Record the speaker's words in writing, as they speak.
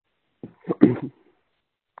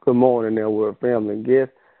Good morning, Now Word family and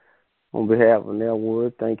guests. On behalf of Now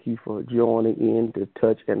Word, thank you for joining in to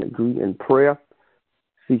touch and agree in prayer,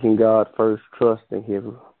 seeking God first, trusting His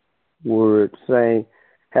word, saying,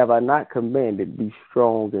 "Have I not commanded, be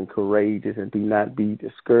strong and courageous, and do not be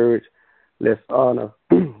discouraged." Let's honor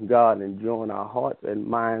God and join our hearts and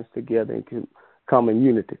minds together in common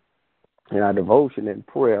unity in our devotion and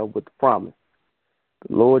prayer with the promise.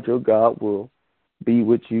 The Lord your God will be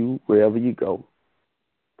with you wherever you go.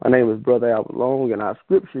 My name is Brother Albert Long, and our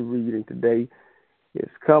scripture reading today is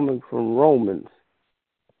coming from Romans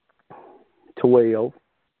 12,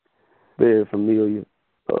 very familiar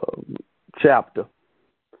chapter,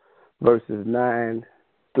 verses 9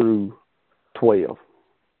 through 12.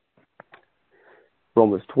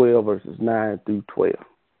 Romans 12, verses 9 through 12.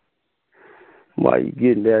 While you're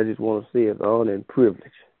getting there, I just want to say it's an honor and privilege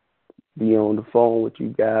to be on the phone with you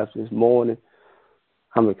guys this morning.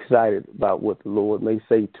 I'm excited about what the Lord may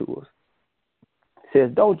say to us. It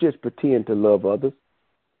says, don't just pretend to love others.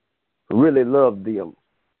 Really love them.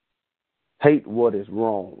 Hate what is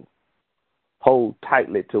wrong. Hold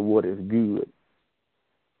tightly to what is good.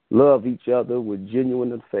 Love each other with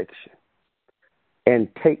genuine affection.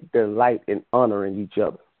 And take delight in honoring each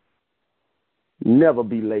other. Never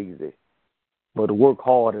be lazy, but work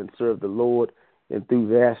hard and serve the Lord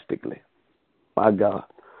enthusiastically. My God.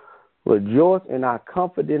 Rejoice in our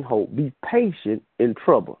confident hope. Be patient in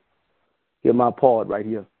trouble. Hear my part right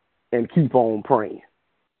here. And keep on praying.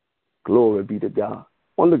 Glory be to God. I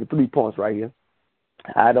want to look at 3 points right here.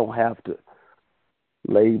 I don't have to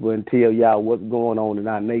label and tell y'all what's going on in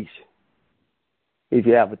our nation. If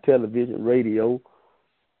you have a television, radio,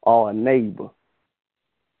 or a neighbor,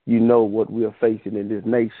 you know what we're facing in this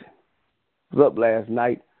nation. I was up last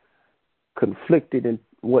night, conflicted in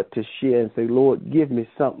what to share and say, Lord, give me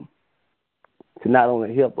something to not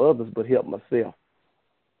only help others, but help myself. There's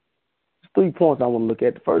 3 points I want to look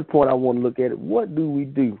at. The first point I want to look at is, what do we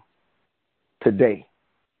do today?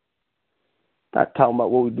 Not talking about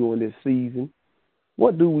what we're doing this season.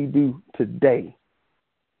 What do we do today?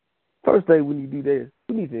 First thing we need to do there is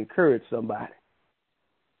we need to encourage somebody.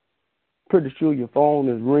 Pretty sure your phone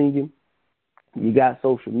is ringing. You got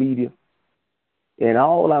social media. And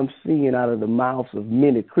all I'm seeing out of the mouths of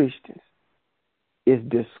many Christians is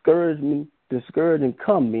discouraging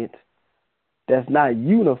comments that's not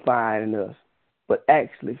unifying us, but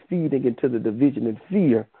actually feeding into the division and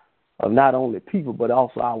fear of not only people, but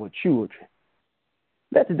also our children.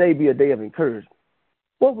 Let today be a day of encouragement.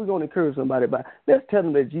 What we're going to encourage somebody about, let's tell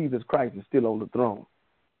them that Jesus Christ is still on the throne.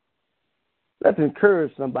 Let's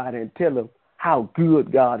encourage somebody and tell them how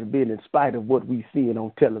good God has been in spite of what we're seeing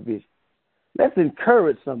on television. Let's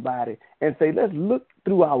encourage somebody and say, let's look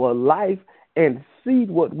through our life and see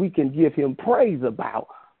what we can give him praise about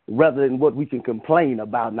rather than what we can complain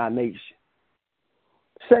about in our nation.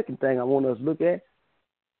 Second thing I want us to look at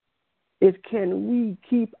is, can we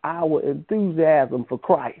keep our enthusiasm for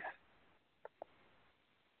Christ?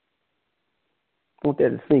 I want that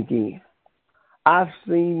to sink in. I've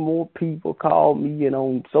seen more people call me and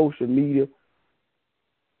on social media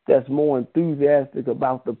that's more enthusiastic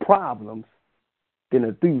about the problems than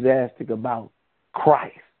enthusiastic about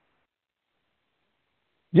Christ.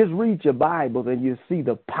 Just read your Bible and you'll see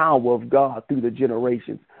the power of God through the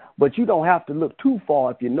generations. But you don't have to look too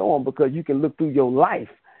far if you know him, because you can look through your life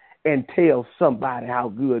and tell somebody how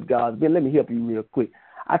good God's been. Let me help you real quick.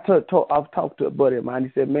 I've talked to a buddy of mine.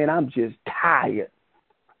 He said, man, I'm just tired.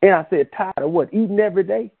 And I said, tired of what? Eating every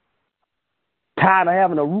day? Tired of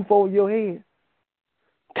having a roof over your head?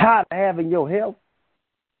 Tired of having your health?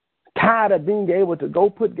 Tired of being able to go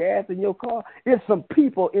put gas in your car? There's some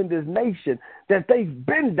people in this nation that they've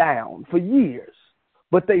been down for years,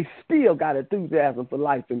 but they still got enthusiasm for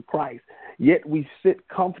life in Christ. Yet we sit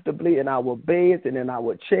comfortably in our beds and in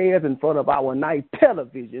our chairs in front of our night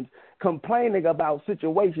televisions, complaining about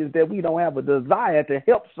situations that we don't have a desire to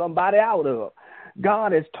help somebody out of.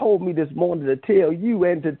 God has told me this morning to tell you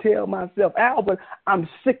and to tell myself, Albert, I'm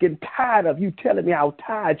sick and tired of you telling me how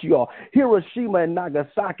tired you are. Hiroshima and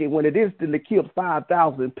Nagasaki, when it instantly killed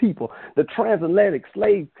 5,000 people. The transatlantic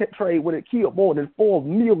slave trade, when it killed more than 4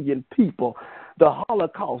 million people. The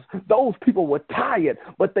Holocaust, those people were tired,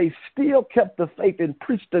 but they still kept the faith and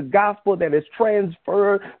preached the gospel that is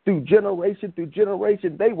transferred through generation through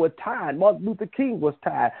generation. They were tired. Martin Luther King was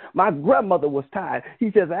tired. My grandmother was tired.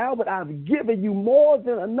 He says, Albert, I've given you more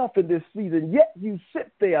than enough in this season, yet you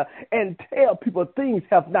sit there and tell people things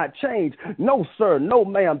have not changed. No, sir, no,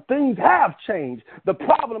 ma'am, things have changed. The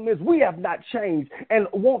problem is we have not changed and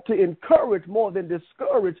want to encourage more than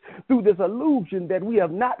discourage through this illusion that we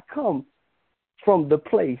have not come from the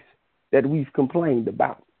place that we've complained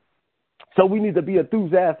about. So we need to be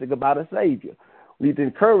enthusiastic about a Savior. We need to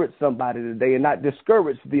encourage somebody today and not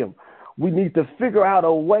discourage them. We need to figure out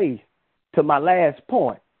a way, to my last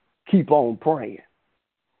point, keep on praying.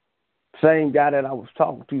 Same guy that I was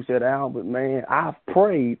talking to said, Albert, man, I've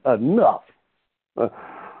prayed enough.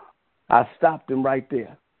 I stopped him right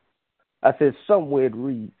there. I said, somewhere it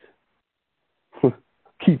reads,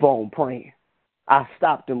 keep on praying. I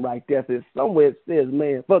stopped him right there. I said, somewhere it says,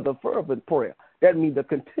 man, for the fervent prayer. That means the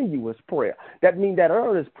continuous prayer. That means that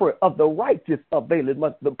earnest prayer of the righteous availeth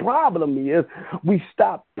much. The problem is we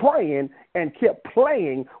stopped praying and kept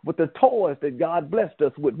playing with the toys that God blessed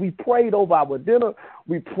us with. We prayed over our dinner.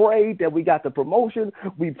 We prayed that we got the promotion.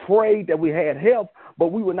 We prayed that we had health, but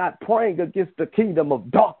we were not praying against the kingdom of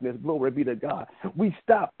darkness. Glory be to God. We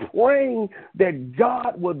stopped praying that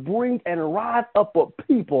God would bring and rise up a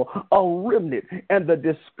people, a remnant. And the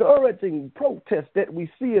discouraging protest that we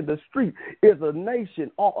see in the street is a nation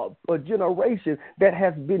or a generation that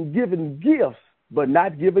has been given gifts but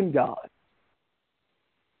not given God.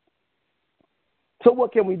 So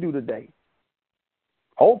what can we do today?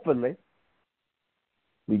 Hopefully,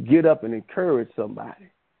 we get up and encourage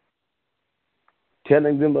somebody,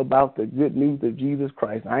 telling them about the good news of Jesus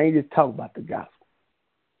Christ. I ain't just talking about the gospel.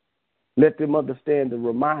 Let them understand the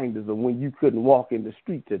reminders of when you couldn't walk in the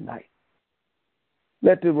street tonight.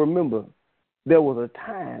 Let them remember there was a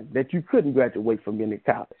time that you couldn't graduate from any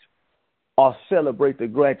college or celebrate the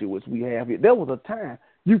graduates we have here. There was a time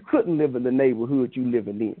you couldn't live in the neighborhood you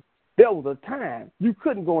living in. There was a time you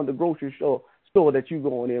couldn't go in the grocery store that you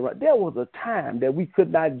going in. Right? There was a time that we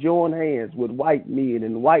could not join hands with white men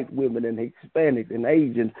and white women and Hispanics and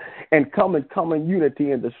Asians and come in common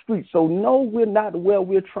unity in the street. So no, we're not where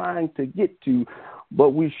we're trying to get to,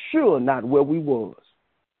 but we're sure not where we was.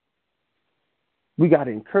 We got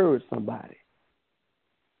to encourage somebody.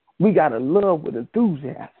 We got to love with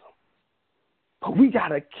enthusiasm. But we got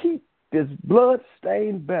to keep this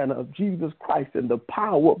blood-stained banner of Jesus Christ and the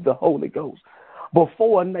power of the Holy Ghost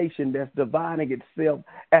before a nation that's dividing itself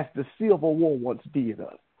as the Civil War once did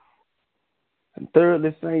us. And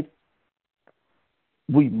thirdly, saints,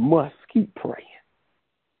 we must keep praying.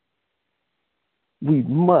 We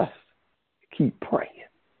must keep praying.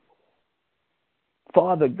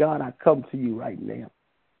 Father God, I come to you right now,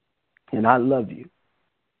 and I love you.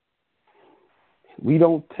 We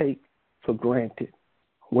don't take for granted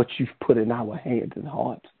what you've put in our hands and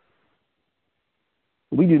hearts.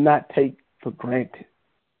 We do not take for granted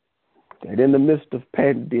that in the midst of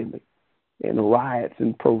pandemic and riots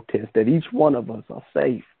and protests, that each one of us are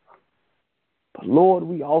safe. But Lord,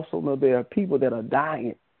 we also know there are people that are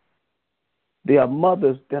dying. There are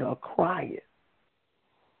mothers that are crying.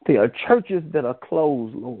 There are churches that are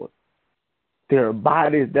closed, Lord. There are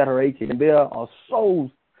bodies that are aching. There are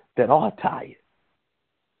souls that are tired.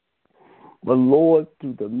 But Lord,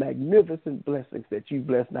 through the magnificent blessings that you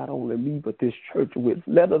bless not only me but this church with,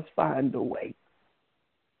 let us find a way,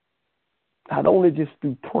 not only just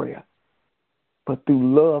through prayer, but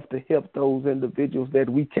through love to help those individuals that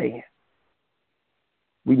we can.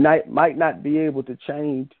 We might not be able to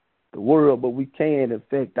change the world, but we can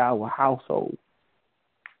affect our household.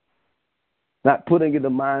 Not putting in the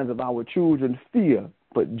minds of our children fear,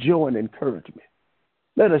 but joy and encouragement.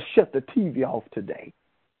 Let us shut the TV off today.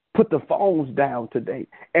 Put the phones down today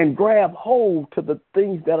and grab hold to the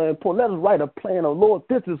things that are important. Let us write a plan of, Lord,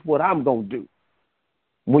 this is what I'm going to do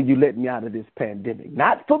when you let me out of this pandemic.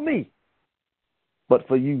 Not for me, but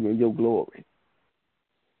for you and your glory.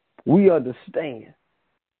 We understand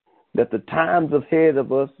that the times ahead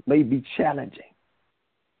of us may be challenging,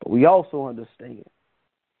 but we also understand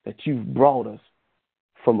that you've brought us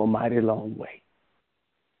from a mighty long way.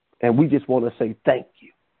 And we just want to say thank you.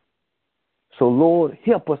 So, Lord,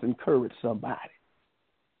 help us encourage somebody.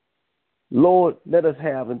 Lord, let us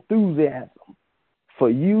have enthusiasm for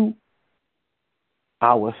you,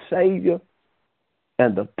 our Savior,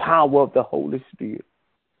 and the power of the Holy Spirit.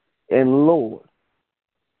 And, Lord,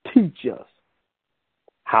 teach us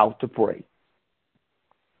how to pray.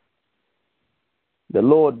 The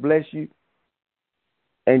Lord bless you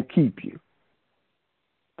and keep you.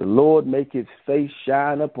 The Lord make his face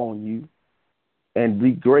shine upon you and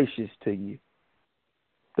be gracious to you.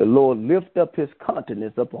 The Lord lift up his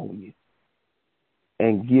countenance upon you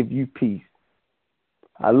and give you peace.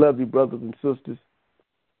 I love you, brothers and sisters.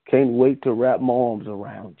 Can't wait to wrap my arms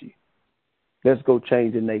around you. Let's go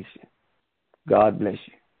change the nation. God bless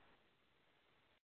you.